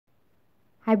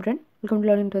Hi everyone, welcome to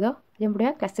learning to the हम पढ़िया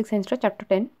classic science row chapter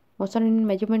 10 motion in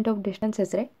measurement of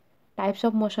distances रे types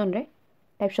of motion रे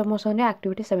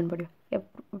activity 7 पढ़िया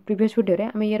previous video रे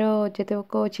हम यार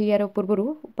जेतेको अछि यार पूर्वरु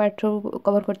पार्ट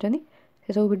कवर करछनी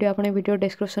से सब वीडियो आपने वीडियो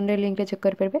डिस्क्रिप्शन रे लिंक रे चेक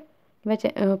कर परबे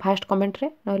किबा फर्स्ट कमेंट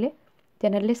रे नले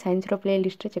चैनल रे साइंस रो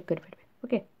प्लेलिस्ट रे चेक कर परबे।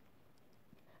 ओके,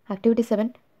 एक्टिविटी 7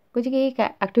 कुछ कि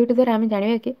एक्टिविटी द्वारा हम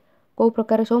जानिबे कि को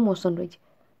प्रकार सब मोशन रही।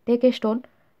 Take a stone,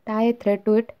 tie a thread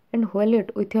to it and hold it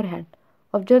with your hand.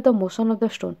 Observe the motion of the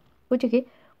stone. बुझे कि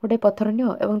गोटे पत्थर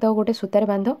नियो एवं ताको गोटे सूतारे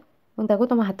बांध और ताको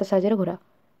तुम हाथ साहाय्य घुरा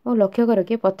और लक्ष्य कर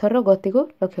कि पत्थर गति को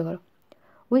लक्ष्य कर।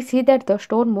 We see that the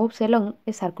stone moves along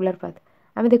a circular path.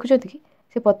 आम देखुं कि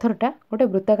से पत्थरटा गोटे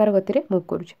वृत्ताकार गति में मुव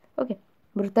करुचे। ओके,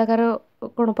 वृत्ताकार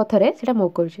कौन पत्थर से मुव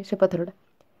करुचे से पत्थरटा।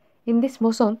 In this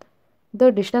motion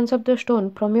the distance of the stone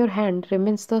from your hand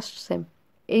remains the same.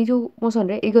 ये जो मोशन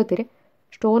रे ये गति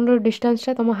स्टोन रो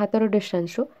डिस्टेंसटा तुम हाथर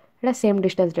डिस्टेंस रो एटा सेम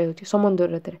डिस्टेंस रे होची समान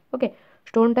दूरता रे। ओके,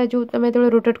 स्टोनटा जो तुम जो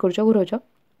रोटेट करछ घुरोछ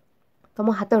तुम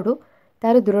हाथठू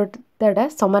तार दूरताटा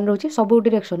समान रोची सब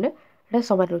डायरेक्शन रे एटा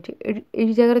समान रोची। ए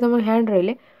जगह तुम हैंड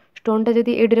रहिले स्टोनटा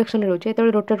जदी ए डायरेक्शन रे रोची एते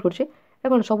रोटेट करछ ए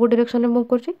कोन सब डायरेक्शन रे मूव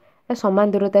करछ ए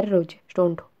समान दूरता रे रोची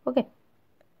स्टोन ठू। Okay,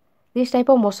 this type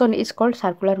of motion is called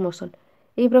circular motion.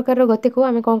 ए प्रकार रो गति को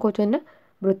आमे कोन कहउछन ना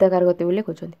वृत्ताकार गति बोली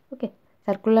कहउछन। ओके,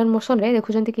 सर्कुलर मोशन रे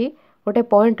देखुछन कि गोटे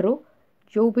पॉइंट रू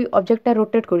जो भी ऑब्जेक्टटा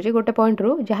रोटेट करुचे गोटे पॉइंट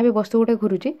रू जहाँ भी वस्तु गोटे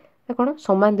घुरुची कौन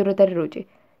समान दूरता रे रोचे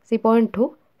से पॉइंट ठू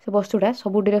से वस्तुटा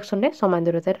सब डायरेक्शन रे समान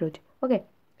दूरता रे रोचे। ओके,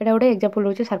 एटा गोटे एग्जांपल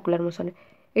रोचे सर्कुलर मोशन रे।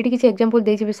 एटी किछि एग्जांपल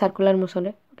देछि सर्कुलर मोशन रे।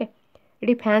 ओके,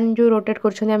 एटी फैन जो रोटेट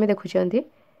करछन आमे देखुछंती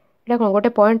एटा कोन गोटे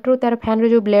पॉइंट रू तार फैन रे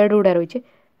जो ब्लेड उडा रोचे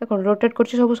कोन रोटेट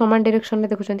करछ सब समान डायरेक्शन रे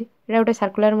देखुछंती एटा गोटे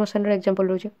सर्कुलर मोशन रे एग्जांपल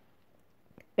रोचे।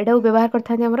 एटा व्यवहार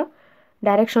करथांती हमरो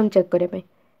डायरेक्शन चेक करे पई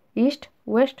east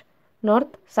west north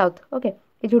south. Okay,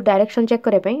 ये जो डायरेक्शन चेक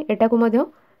करने एटा को मध्य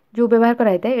जो व्यवहार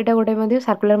कराई था एटा गोटे मध्य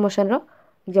सर्कुलर मोशन रो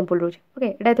एग्जांपल रोचे। ओके,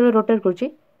 एटा तो रोटेट करछि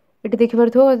एटी देखि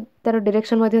परथो तार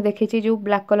डायरेक्शन मध्य देखिछि जो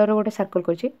ब्लैक कलर रो गोटे सर्कल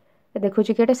करछि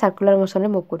देखुछि कि एटा सर्कुलर मोशन रे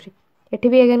मूव करछि। एठी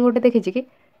भी अगेन गोटे देखिछि कि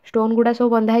स्टोन गुडा सब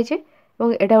बंधा हिचे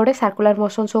एवं एटा गोटे सर्कुलर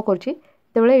मोशन शो करछि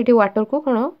तेबेले एठी वाटर को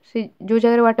कोन से जो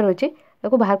जगह वाटर अछि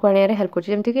ताको बाहर को आनिया रे हेल्प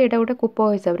करछि जेमति कि एटा गोटे कूप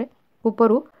हिसाब रे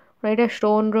कूपरू एटा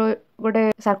स्टोन रो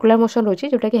गोटे सर्कुलर मोशन रोची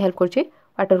जोटा कि हेल्प करछि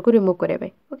वाटर को रिमूव करे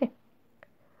पे। ओके,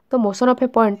 तो motion of A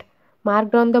point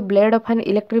marked on the blade of an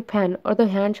electric fan और the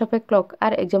hands of a clock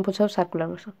are examples of circular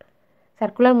motion.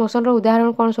 Circular motion रो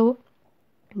उदाहरण कौन सब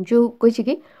जो कहिछि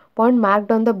कि point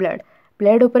marked on the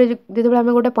blade ऊपर जेतेबेले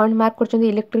हम गोटे पॉइंट मार्क करछन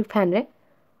इलेक्ट्रिक फैन रे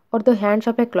और the hands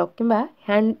of a clock किंबा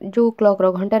हैंड जो क्लॉक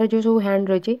रो घंटा रे जो सब हैंड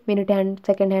रहिछि minute hand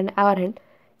second hand our hand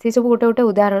से सब गोटे गोटे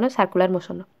उदाहरण सर्कुलर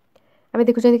मोशन। आम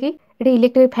देखुं कि ये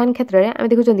इलेक्ट्रिक फैन क्षेत्र में आम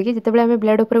देखुं कि जितेबाला आम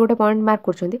ब्लेड उपर गोटे पॉइंट मार्क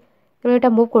कर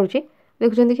मूव करुच्चे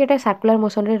देखुं कि ये सर्कुलर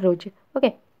मोशन रे रोचे। ओके,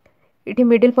 ये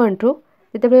मिडिल पॉइंट रू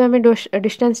जिते आम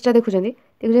डिस्टेंसटा देखुं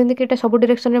कि ये सब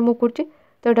डायरेक्शन रे मूव करुच्चे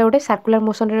तो यहाँ गोटे सर्कुलर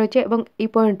मोशन रे रोचे और ये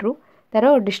पॉइंट रू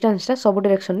तार डिस्टेंसटा सब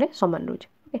डायरेक्शन रे समान रोचे।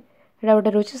 ओके, यहाँ गोटे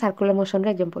रोचे सर्कुलर मोशन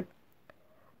रे एग्जांपल।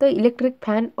 तो इलेक्ट्रिक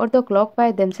फैन और the clock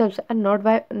by themselves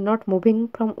are not moving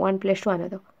from one place to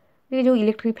another. ये जो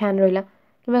इलेक्ट्रिक फैन रहा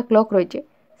कि क्लॉक रही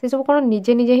से सब कौन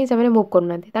निजे निजे ही से मूव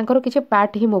करना किसी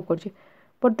पार्ट ही मूव कर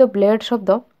बट द ब्लेड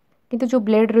शब्द किंतु जो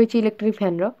ब्लेड रही electric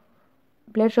fan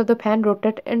blades of the fan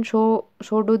rotate and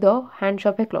show do the hands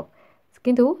of a clock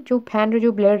किंतु जो फैन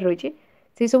जो ब्लेड रही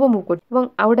से सब मूव कर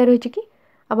आउटा रही कि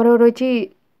आमर रही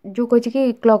जो कही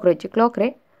कि क्लॉक रही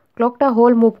क्लॉकटा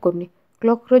होल मूव करनी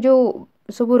क्लॉक जो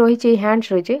सब रही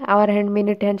हैंड्स रही our hand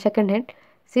minute hand second hand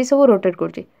से सब रोटेट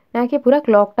कर कि पूरा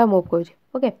क्लॉकटा मूव कर।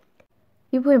 Okay,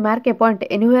 if we mark a point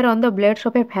anywhere on the blades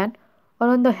of a fan or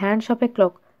on the hands of a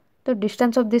clock, the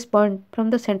distance of this point from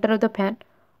the center of the fan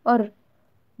or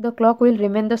the clock will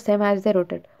remain the same as they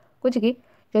rotate। कुछ कि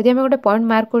जदि आम गोटे point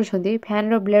mark कर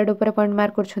fan रो blade उपर point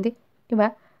mark कर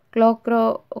clock रो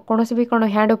कौन भी कौन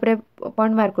हैंड उपर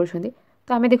पॉइंट मार्क कर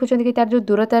तो आम देखुं कि तार जो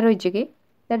दूरता रही कि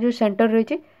तार जो सेंटर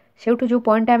रही से जो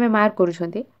पॉइंट आम मार्क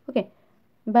कर ओके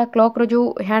बा क्लॉक रो जो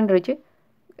हैंड रही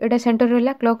एटा सेंटर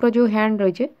रहा क्लॉक रो जो हैंड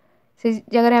रही से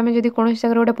जगह आम जब कौन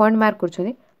जगह गोटे पॉइंट मार्क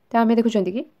कर आम देखुं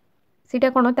कि सीटा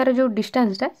कौन तार जो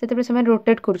डिस्टेंसटा से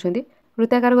रोटेट कर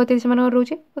वृत्ताकार गति से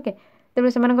रोचे। ओके,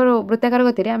 तेज से वृत्ताकार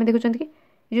गति आम देखुं कि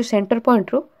जो सेंटर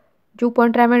पॉइंट रू जो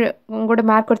पॉइंट आम गोटे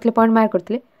मार्क करते पॉइंट मार्क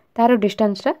करते तार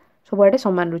डिस्टेंसटा सबुआडे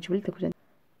सामान रोचे देखुं।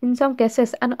 इन some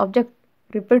cases an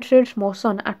object repeats it's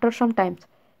motion after some times.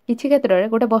 किसी क्षेत्र में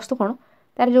गोटे वस्तु कौन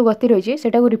तार जो गति रही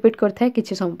है रिपीट करता है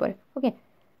किसी समय पर। Okay,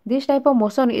 this type of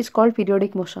motion is called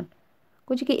periodic motion.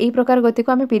 कुछ कि यही प्रकार गति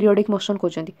को आम पीरियोडिक मोशन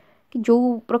कहते कि जो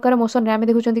प्रकार मोशन आम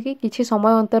देखुं कि किसी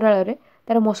समय अंतराल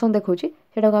तार मोशन देखा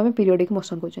सेटा आम पीरियोडिक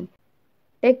मोशन कहते हैं।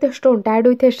 Take the stone Tide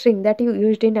with a string that you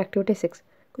used in activity 6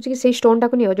 कुछ कि से स्टोन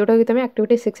टाक नियो जोटा कि तुम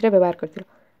एक्टिविटी 6 व्यवहार कर।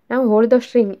 Now hold the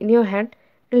string in your hand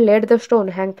and let the stone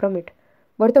hang from it.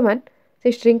 बर्तमान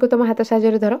से स्ट्रिंग को तुम हाथ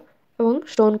साहाଯ୍य धर और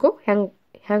स्टोन को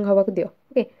हैंग हवा को दियो।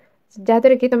 ओके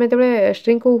जहाँद्वारा कि तुम जो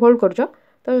स्ट्रिंग को होल्ड कर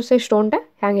तो से स्टोनटा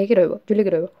हैंग हो झुलिक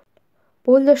रही।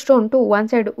 Pull the stone to one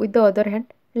side with the other hand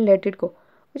and let it go.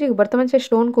 बुझे बर्तमान से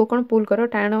स्टोन को कौन पुल कर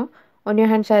टाण अन्य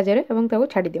हैंड साहाଯ୍य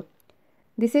छाड़ी दियो।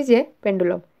 दिस इज ए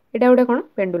पेंडुलम यहाँ गोटे कौन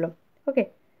पेंडुलम। ओके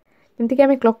जमीक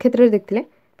आम क्लॉक क्षेत्र में देखते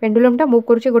पेंडुलमटा मुव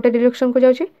कर गोटे डायरेक्शन को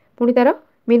जाऊँगी पुणी तार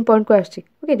मेन पॉइंट को आसुच्छी।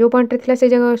 ओके जो पॉइंट थी से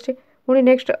जगह आसुच्छी पुणी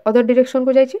नेक्स्ट अदर डायरेक्शन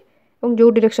को जाइए जो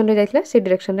डायरेक्शन में जाइए से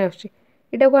डायरेक्शन में आसुच्छी।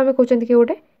 यहाँ को आम कहते कि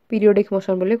गोटे पीरियोडिक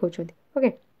मोशन बोली कहते।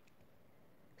 Okay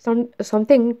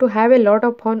something to have a lot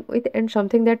of fun with and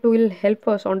something that will help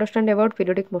us understand about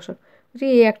periodic motion।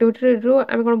 ये एक्टिविटी रू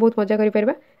आम कौन बहुत मजा करें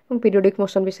पीरियोडिक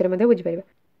मोशन विषय में बुझीपर।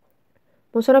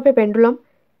 Motion of A pendulum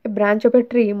A branch of a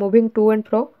tree moving to and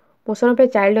fro motion of a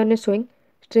child on A swing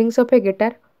strings of A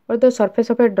guitar और the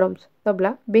surface of A drums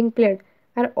tabla being played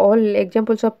are all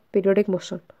examples of periodic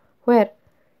motion where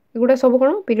एगुड़ा सब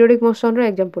कौन periodic motion रो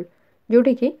example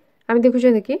जोटी कि आम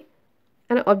देखुं कि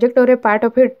an object और ए part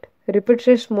of it repeats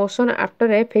it's motion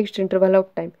after a fixed interval of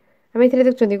time. आम ये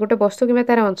देखते गोटे वस्तु कि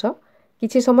तार अंश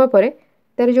किसी समय पर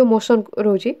तार जो मोशन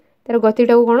रोचे तार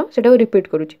गतिटा को कौन से रिपीट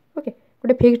करुच्ची। ओके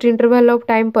गोटे फिक्स्ड इंटरवल ऑफ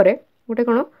टाइम पर गोटे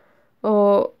कौन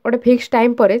गोटे फिक्स्ड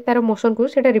टाइम पर तार मोशन को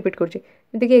सेटा रिपीट करुच्ची।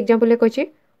 जमीक एग्जांपल कही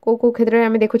कौ क्षेत्र में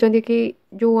आम देखुं कि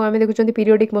जो आम देखुं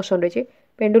पीरियोडिक मोशन रही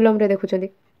पेंडुलम देखुं कि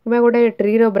गोटे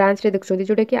ट्री रो ब्रांच देखुं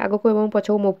जोटा कि आगक और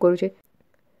पछक मुव करुचे।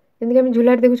 जमीक आम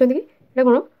झूलार देखुं कि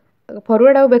कौन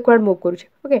फरवर्ड आउ बैकवर्ड मुव करुचे।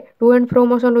 Okay to and fro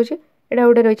motion रोचे यहाँ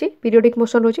गोटे रही पीरियोडिक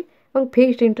मोशन रोचे और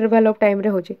फिक्स्ड इंटरवल ऑफ टाइम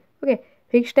होचे। ओके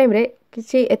फिक्स्ड टाइम रे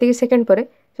किसी एतिक सेकेंड पर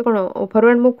से कौन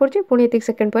फरवर्ड मुव करुचे पुणी एतिक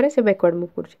सेकेंड पर से बैकवर्ड मुव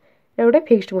करुचे यहाँ गोटे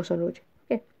फिक्स्ड मोशन रोचे।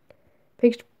 ओके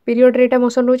फिक्स्ड पीरियड रे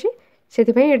मोशन रोचे से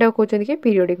कहते कि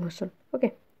पीरियोडिक मोशन। ओके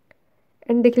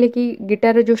एंड देखिले कि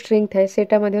गिटार जो स्ट्रिंग थाए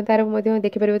सेटा तार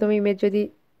देखिपर तुम इमेज जदि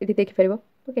ये देखिपर।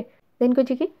 ओके देन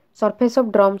कहे कि सरफेस ऑफ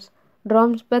ड्रम्स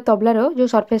तबलार जो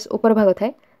सरफेस ऊपर भाग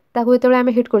थाए ताकू जो आम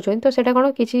हिट कर तो सेटा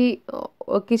कौन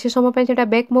किसी समय से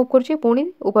बैक मुव कर पुणी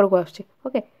ऊपर को आसुच्छी।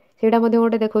 ओके सेटा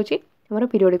गोटे देखा आम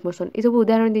पीरियोडिक मोशन ये सब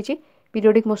उदाहरण देती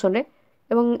पीरियोडिक मोशन रे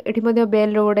एवं ये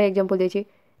बेल रो गोटे एग्जांपल देती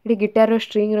ये गिटार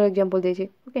स्ट्रिंग रो एग्जांपल देती।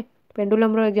 ओके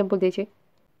पेंडुलम रो एग्जांपल देती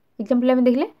एग्जांपल आम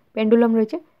देखले पेंडुलम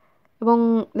रही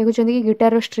देखुं कि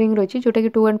गिटार स्ट्रिंग रही जोटा कि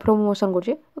टू एंड फ्रो मोशन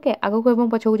कर। ओके आगक और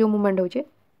पछक जो मुवमेंट होचे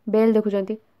बेल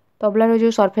देखुं तबलार जो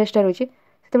सरफेसटा रही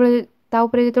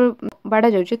से जो बाड़ा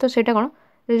जाऊँगी तो सेटा कौन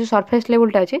जो सरफेस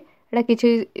लेवलटा अच्छे यहाँ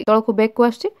किसी तल को बैक को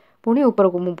आसुच्छी पुणी ऊपर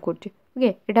को मुव कर। ओके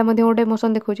यहाँ गोटे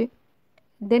मोशन देखा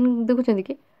देन देखुं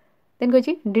कि देन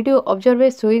कही did you observe a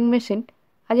swing machine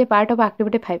आज ए पार्ट ऑफ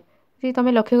एक्टिविटी 5। जी तुम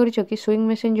लक्ष्य कर स्विंग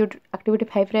मशीन जो एक्टिविटी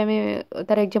 5 रे आम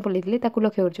तार एग्जांपल लेते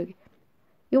लक्ष्य कर।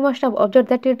 You must have observe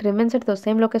that it remains at the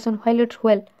same location while it's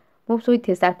whale moves with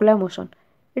a circular motion.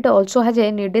 It also has a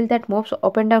needle that moves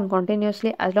up and down continuously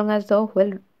as long as the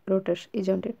wheel rotates,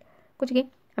 isn't it? कुछ कि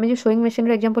आम जो swing machine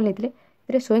रो example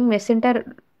लेते swing मशीनटार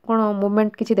कौन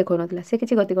movement किसी देखा ना से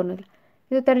किसी गति करना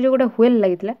कि तार जो गोटे व्हील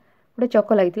लगी गोटे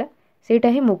चक लगी सेटा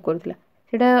ही मुव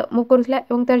करूला मुव करूला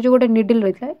और तार जो गोटे निडिल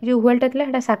रही जो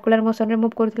व्हीलटा था सर्कुलर मोशन में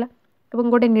मुव करूला और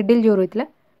गोटे निडिल जो रही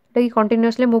है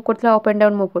continuously move करूला up and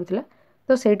down move करूला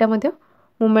तो सेटा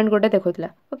मुवमेंट गोटे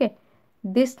देखा। Okay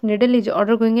this needle is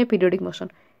undergoing A periodic motion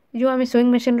जो आम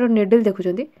स्विंग मशीन रो निडल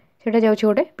देखुं सेटा जाऊँ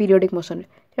गोटे पीरियोडिक मोशन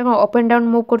से अप एंड डाउन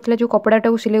मुव कर जो कपड़ाटा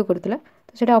को सिलाई करूला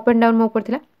तो सेटा अप एंड डाउन मुव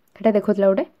करता देखा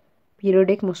गोटे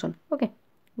पीरियोडिक मोशन। ओके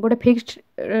गोटे फिक्स्ड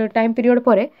टाइम पीरियड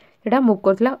पर मुव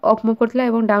करता अप मुव करता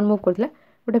और डाउन मुव करता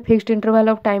गोटे फिक्स्ड इंटरवल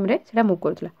ऑफ टाइम रे सेटा मुव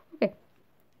करता। Okay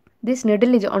this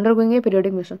needle is undergoing A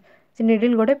periodic motion से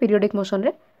निडल गोटे पीरियोडिक मोशन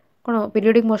रे कौन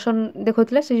पीरियोडिक मोशन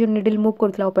देखा से जो निडल मुव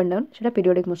करता अप एंड डाउन से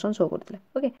पीरियोडिक मोशन शो करता।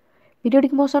 ओके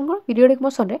पीरियोडिक मोशन कौन पीरियोडिक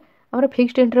मोशन रे आम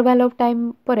फिक्स्ड इंटरवल ऑफ टाइम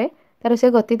पर तार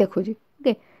से गति देखुँ।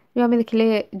 ओके जो आम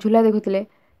देखिले झूला देखुले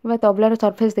कि तबलार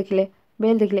सरफेस देखिले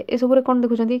बेल देखिले ये सब कौन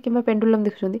देखुं कि पेंडुलम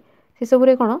देखुं से सब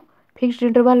कौन फिक्स्ड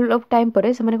इंटरवल ऑफ टाइम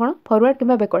पर से कौन फॉरवर्ड कि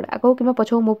बैकवर्ड आगक कि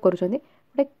पछक मुव कर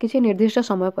किसी निर्दिष्ट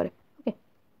समय पर। ओके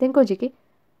देन कहे कि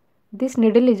this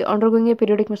needle is undergoing A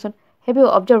periodic motion have you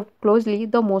observe closely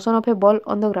the motion of A ball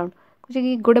on the ground कुछ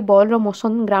कि गोटे बॉल रो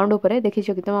मोशन ग्राउंड पर देखी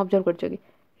कि तुम ऑब्जर्व कर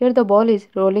here the ball is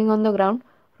rolling on the ground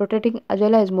rotating as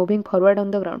well as moving forward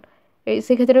on the ground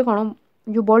से क्षेत्र में कौन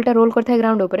जो बॉलटा रोल करता है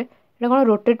ग्राउंड पर कौन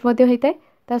रोटेट होता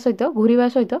है सहित घूरवा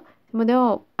सहित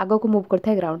आग को मुव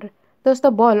करता है ground Thus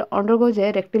the ball undergoes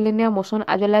a rectilinear motion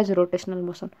as well as rotational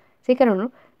motion. से कारण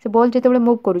से बॉल जिते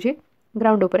मूव करुँचे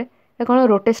ग्राउंड उपर कौन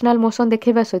रोटेशनल मोशन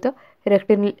देखा सहित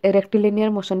रेक्टिलिनियर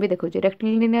मोशन भी देखा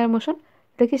रेक्टिलिनियर मोशन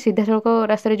जोटा कि सीधा सड़क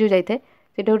रास्तार जो जाए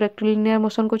से रेक्टिलिनियर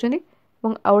मोशन कहते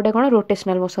हैं आउ गोटे कौन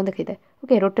रोटेशनल मोशन देखा है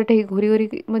ओके रोटेट घूरी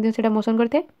घूरी से मोशन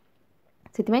करते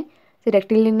से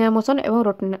रेक्टिलिनियर मोशन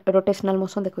और रोटेशनल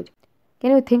मोशन देखा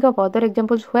can you think of other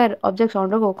examples where objects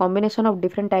undergo combination of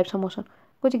different types of motion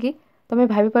कौच कि तुम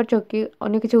भाई पार्च कि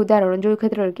अन्य किसी उदाहरण जो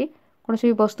क्षेत्र में कि कौन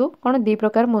सी वस्तु कौन दी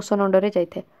प्रकार मोशन अंडर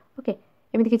जाए ओके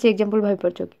एमती किसी एग्जांपल भाई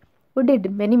पार्च कि we did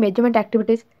many measurement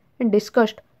activities and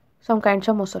discussed some kinds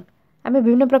of motion आम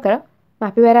विभिन्न प्रकार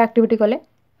मापिबार एक्टिविटी कले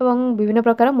और विभिन्न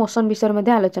प्रकार मोशन विषय में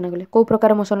आलोचना कले कौ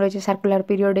प्रकार मोशन रही है सर्कुलर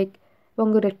पीरियोडिक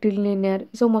और रेक्टिलिनियर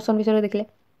सब मोशन विषय देखले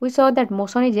we saw that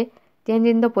motion is a change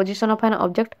in the position of an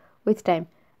object with time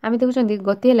आम देखुं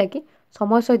गति है कि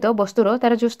समय सहित वस्तुर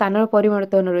तार जो स्थान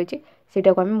परिवर्तन रही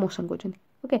है आम मोशन कहते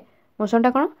ओके मोशनटा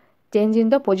कौन change in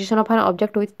the position of an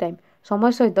object with time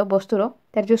समय सहित वस्तुर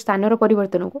तार जो स्थान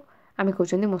परिवर्तन को आम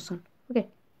कहते मोशन ओके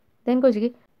देन कह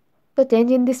तो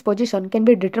change in this position can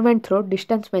be determined through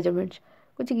distance measurements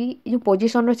कहे कि जो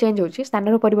पोजिशन चेंज होची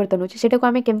स्थान परिवर्तन होची सेटा को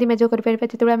आम केमती मेजर कर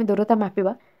जो आम दूरता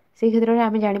मापिबा से क्षेत्र में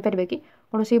आम जापर कि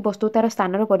कौन सी वस्तु तार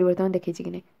स्थान परिवर्तन देखी कि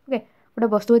नहीं ओके गोटे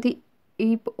वस्तु यदि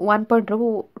ये 1 पॉइंट रू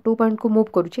 2 पॉइंट को मूव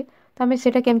करुचे तो आम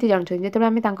से केमती जानते जो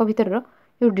आम भितर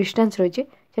जो डिस्टेंस रही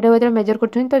है जो मेजर कर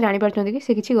तो जापर कि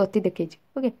से किसी गति देखी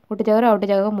ओके गोटे जगह आउटे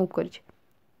जगह मूव कर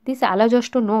this allows us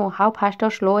to know how fast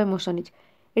और स्लो ए मोशन इज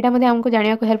यहाँ आमको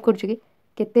जाना हेल्प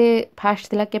करते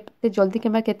फास्ट थिला केते जल्दी कि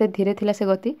केते धीरे थिला से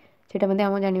गति से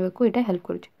आम जाना को यहाँ हेल्प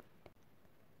कर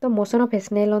तो motion of A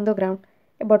snail on the ground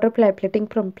A butterfly flitting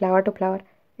from flower to flower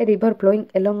a river flowing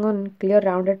along on clear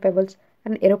rounded pebbles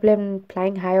an aeroplane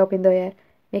flying high up in the air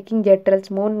making jet trails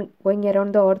moon going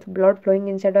around the earth blood flowing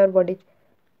inside our bodies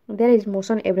there is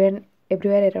motion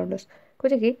everywhere around us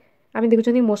कहे कि आम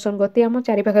देखुं motion गति आम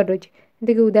चारि पाखे रही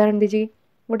है उदाहरण दीजिए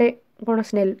गोटे कौन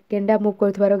स्नेल गेंडा मूव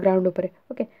कर ग्राउंड उपर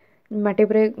ओके माटी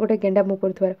पर गोटे गेंडा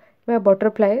मूव कर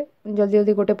बटरफ्लाई जल्दी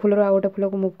जल्दी गोटे फूल आ गोटे फूल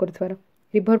को मूव कर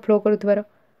रिवर फ्लो कर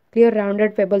क्लीयर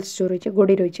राउंडेड पेबल्स जो रही है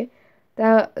गोड़ी रही है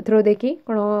थ्रो देखी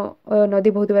कौन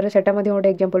नदी बहुत बार से गोटे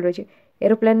एग्जांपल रही है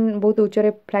एरोप्लेन बहुत उच्च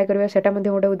फ्लाई करवा से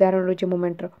गोटे उदाहरण रही है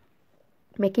मूवमेंटर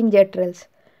मेकिंग जेट ट्रेल्स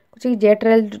कुछ जेट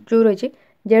रेल जो रही है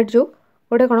जेट जो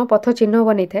गोटे कौन पथ चिन्ह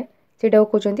बन था से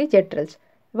कहते जेट ट्रेल्स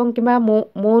और कि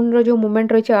मून रो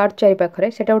मूवमेंट रही है अर्थ चारि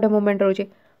पाखे से गोटे मूवमेंट रही है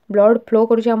ब्लड फ्लो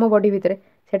करुम बॉडी भितर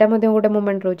से गोटे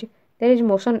मूवमेंट रही है there is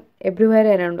motion everywhere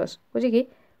around us कहे कि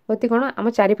गति कौन आम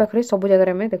चारि पाखे सब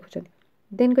जगह आम देखुं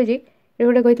देन कहे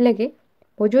गोटे कहला कि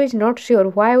Bojo is not sure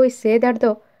why we say that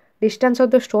the distance of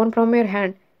the stone from your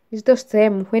hand is the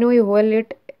same when we whirl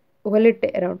it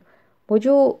around.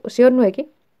 बोजो श्योर नुहे कि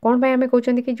कौन आम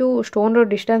कहते कि जो स्टोन रो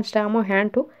डिस्टेंसटा आम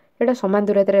हैंड ठू से सामान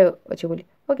दूरतार अच्छे बोली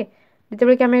ओके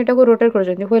जिते कि आम यहाँ को रोटेट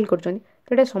कर व्हील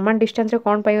कर सामान डिस्टेंस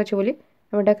कौन अच्छे बोली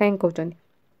आम यहाँ कहीं कहते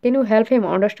can you help him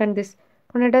understand this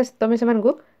कौन यहाँ तुम से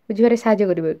बुझे साहय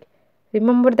कर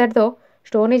remember that the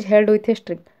stone is held with a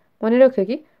string मन रख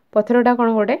कि पत्थरटा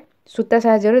कौन गोटे सूता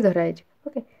साहाय्य धराई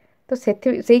ओके तो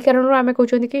से कारण आम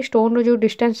कहते कि स्टोन रो जो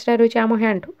डिस्टेंसटा रही है आम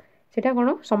हैंड ठू से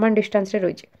कौन सामान डिस्टेंस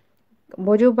रही है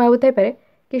बोझ भावुता पारे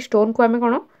कि स्टोन को आम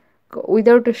कौन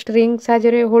विदाउट स्ट्रिंग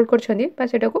साहाय्य होल्ड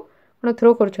कर कौन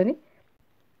थ्रो कर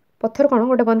पत्थर कौन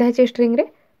गोटे बंधा है स्ट्रिंग रे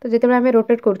तो जिते आम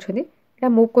रोटेट कर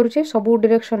मूव करुचे सब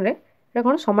डायरेक्शन रे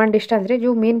कौन सामान डिस्टेंस रे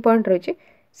जो मेन पॉइंट रही है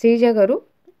से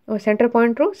जगह सेंटर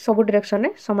पॉइंट रू सब डायरेक्शन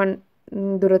रे सामान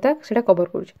दूरता से कवर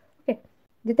करुचे ओके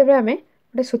जिते आम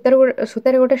गोटे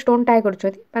सूतार गोटे स्टोन टाए कर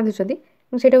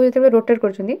बांधुंट से रोटेट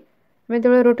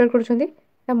कर रोटेट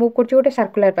कर मूव कर गोटे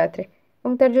सर्कुलर पाथ्रे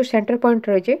और तार जो सेंटर पॉइंट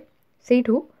रही है से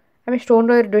आम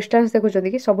स्टोन रो डिस्टेंस देखुं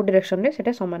कि सब डायरेक्शन में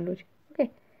से सामान रोचे ओके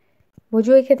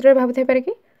बोझो ये क्षेत्र में भावुता पारे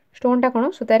कि स्टोनटा कौन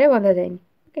सूतार बंधा जाए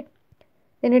ओके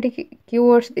देन ये क्यू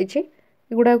वर्ड्स देती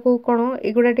एगुड़ा को कौन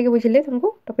एगुड़ा टे बुझे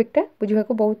तुमको टॉपिकटा बुझा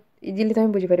बहुत इजिली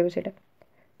तुम बुझीपार से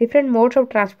different modes of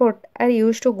transport are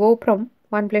use to go from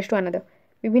one place to another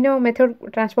विभिन्न मेथड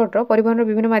ट्रांसपोर्टर परिवहन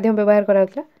विभिन्न माध्यम व्यवहार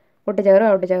कराला गोटे जगह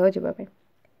आउटे जगह जावाई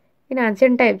इन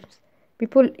ancient times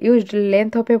people used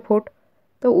length of A foot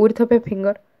तो विड्थ ऑफ ए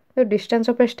फिंगर तो डिस्टेंस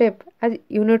ऑफ ए स्टेप आज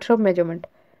यूनिट्स ऑफ मेजरमेंट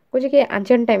कहे कि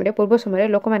एंशिएंट टाइम रे पूर्व समय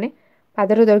लोक मैंने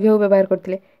पादर दैर्घ्य व्यवहार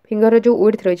करते फिंगर जो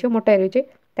विड्थ रही है मोटाई रही है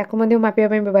ताकू मापिया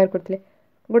व्यवहार करते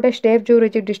गोटे स्टेप जो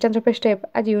रही है डिस्टेंस ऑफ ए स्टेप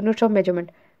आज यूनिट्स ऑफ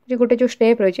मेजरमेंट गोटे जो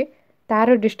स्टेप रही है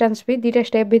तार डिस्टेंस भी दुटा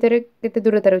स्टेप भितर केते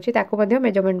दूरता रही है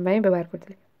मेजरमेंट में व्यवहार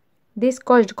करते this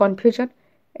caused confusion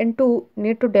and to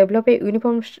need to develop a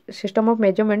uniform system of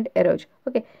measurement arrows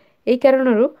okay यही कारण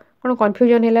कौन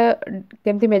कन्फ्यूजन है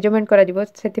केमती मेजरमेंट करा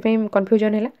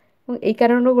कन्फ्यूजन है यही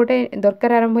कारण गोटे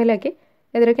दरकार आरंभ है कि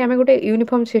जद्वारा कि आम गोटे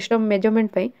यूनिफॉर्म सिस्टम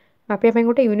मेजरमेंट मापिया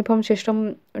गोटे यूनिफॉर्म सिस्टम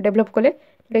डेभलप कले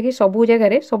जोटा कि सबू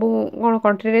जगह सब कौन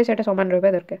कंट्री से सामान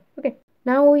रहा दरकार okay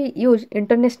now we use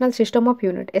international system of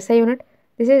unit SI unit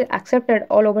this is accepted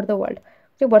all over the world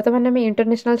जो बर्तमान आम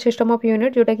इंटरनेशनल सिस्टम ऑफ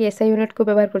यूनिट जोटा कि एसआई यूनिट को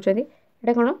व्यवहार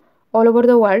कर कौन ऑल ओवर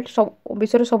द वर्ल्ड सब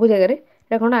विश्वर सब जगह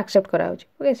এটা କ'ଣ ଆକ୍ସେପ୍ଟ କରାହେଉଛି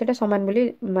ଓକେ ସେଇଟା ସମାନ ବୋଲି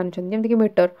ମାନୁଛନ୍ତି ଯେମିତିକି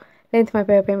ମିଟର ଲେନ୍ଥ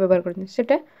ମାପିବା ପାଇଁ ବ୍ୟବହାର କରୁଛନ୍ତି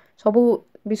ସେଇଟା ସବୁ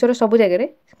ବିଶ୍ୱର ସବୁ ଜାଗାରେ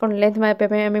କ'ଣ ଲେନ୍ଥ ମାପିବା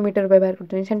ପାଇଁ ଆମେ ମିଟର ବ୍ୟବହାର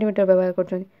କରୁଛନ୍ତି ସେଣ୍ଟିମିଟର ବ୍ୟବହାର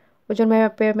କରୁଛନ୍ତି ଓଜନ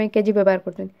ମାପିବା ପାଇଁ କେଜି ବ୍ୟବହାର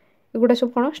କରୁଛନ୍ତି ଏଗୁଡ଼ା ସବୁ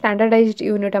କ'ଣ ଷ୍ଟାଣ୍ଡାର୍ଡାଇଜ୍ଡ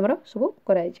ୟୁନିଟ୍ ଆମର ସବୁ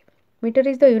କରାଯାଇଛି metre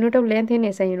is the unit of length in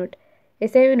SI unit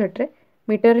SI ୟୁନିଟ୍ରେ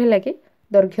metre ହେଲା କି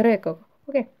ଦୈର୍ଘ୍ୟର ଏକକ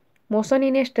okay motion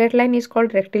in a straight line is called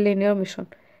ରେକ୍ଟିଲିନିୟର motion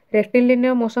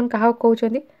ରେକ୍ଟିଲିନିୟର motion କାହାକୁ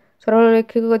କହୁଛନ୍ତି ସରଳ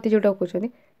ରୈଖିକ ଗତି ଯେଉଁଟାକୁ କହୁଛନ୍ତି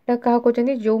এটা କାହା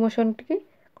କହୁଛନ୍ତି ଯେଉଁ ମୋସନ୍ଟି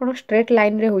କ'ଣ ଷ୍ଟ୍ରେଟ୍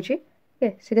ଲାଇନ୍ରେ ହେଉଛି ଓକେ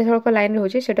ସିଧାସଳଖ ଲାଇନ୍ରେ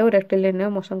ହେଉଛି ସେଟାକୁ ରେକ୍ଟିଲିନିୟର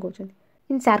ମୋସନ୍ କହୁଛନ୍ତି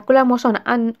ଇନ୍ ସାର୍କୁଲାର ମୋସନ୍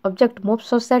ଆନ୍ object move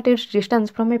such that it's distance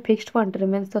from A fixed point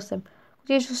remains the same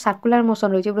ଯେ ଯେଉଁ ସାର୍କୁଲାର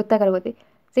ମୋସନ୍ ରହିଛି ବୃତ୍ତାକାର ଗତି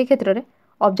ସେଇ କ୍ଷେତ୍ରରେ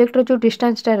ଅବଜେକ୍ଟର ଯେଉଁ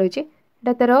ଡିଷ୍ଟାନ୍ସଟା ରହିଛି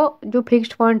ଏଇଟା ତା'ର ଯେଉଁ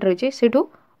ଫିକ୍ସଡ୍ ପଏଣ୍ଟ ରହିଛି ସେଇଠୁ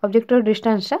ଅବଜେକ୍ଟର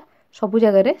ଡିଷ୍ଟାନ୍ସଟା ସବୁ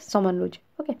ଜାଗାରେ ସମାନ ରହୁଛି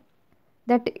okay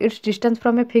that it's distance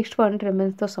from A fixed point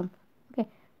remains the same okay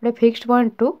ଗୋଟେ ଫିକ୍ସଡ୍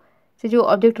ପଏଣ୍ଟରୁ से जो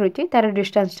ऑब्जेक्ट रही तार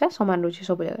डिस्टेंसटा सामान रही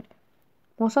सब जगह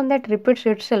motion that repeats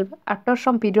itself after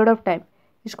some period of time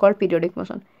is called periodic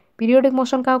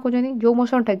motion क्या कहते जो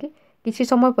मोशनटा कि किसी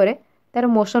समय पर तार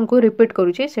मोशन को रिपीट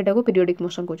करुचे को पीरियोडिक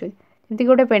मोशन कहते जमीक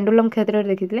गोटे पेंडुलम क्षेत्र में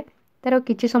देखी तार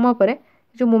किसी समय पर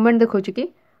जो मूवमेंट देखा कि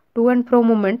to and fro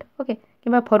movement okay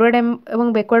कि फरवर्ड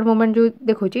एवं बैकवर्ड मूवमेंट जो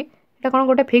देखा यहाँ कौन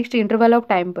गोटे फिक्स्ड इंटरवल ऑफ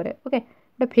टाइम पर ओके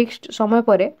गोटे फिक्स्ड समय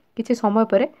पर किसी समय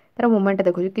पर तार मूवमेंट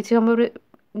देखा किसी समय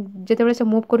जिते से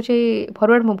मुव कर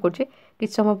फरवर्ड मुव कर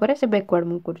किसी समय पर से बैकवर्ड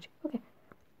मुव कर ओके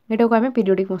यहाँ को आम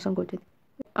पीरियोडिक मोशन कहते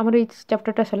आमर ये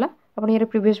चैप्टरटा सरला आप यार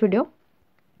प्रीवियस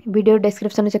वीडियो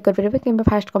डिस्क्रिप्शन चेक करेंगे कि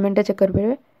फास्ट कमेंट चेक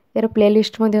करेंगे यार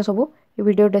प्लेलिस्ट सब ये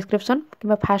वीडियो डिस्क्रिप्शन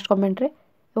कि फास्ट कमेंट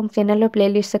और चैनल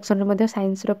प्लेलिस्ट सेक्शन में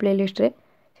साइंस प्लेलिस्ट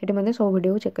से सब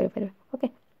वीडियो चेक करेंगे ओके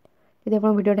यदि आप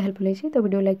वीडियो हेल्पफुल होती तो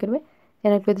वीडियो लाइक करेंगे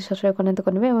चैनल को यदि सब्सक्राइब करना तो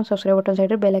करेंगे और subscribe button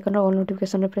side bell icon all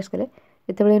notification press कले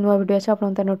जिते नुआ वीडियो आसे आप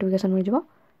नोटिफिकेशन मिल जाए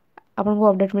आपको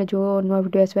अपडेट मिल जाए नुआ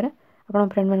वीडियो आसवे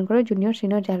आप फ्रेंड मान जूनियर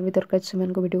सीनियर जहाँ भी दरकार से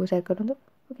वीडियो को शेयर करूँ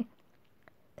okay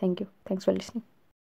thank you thanks for listening.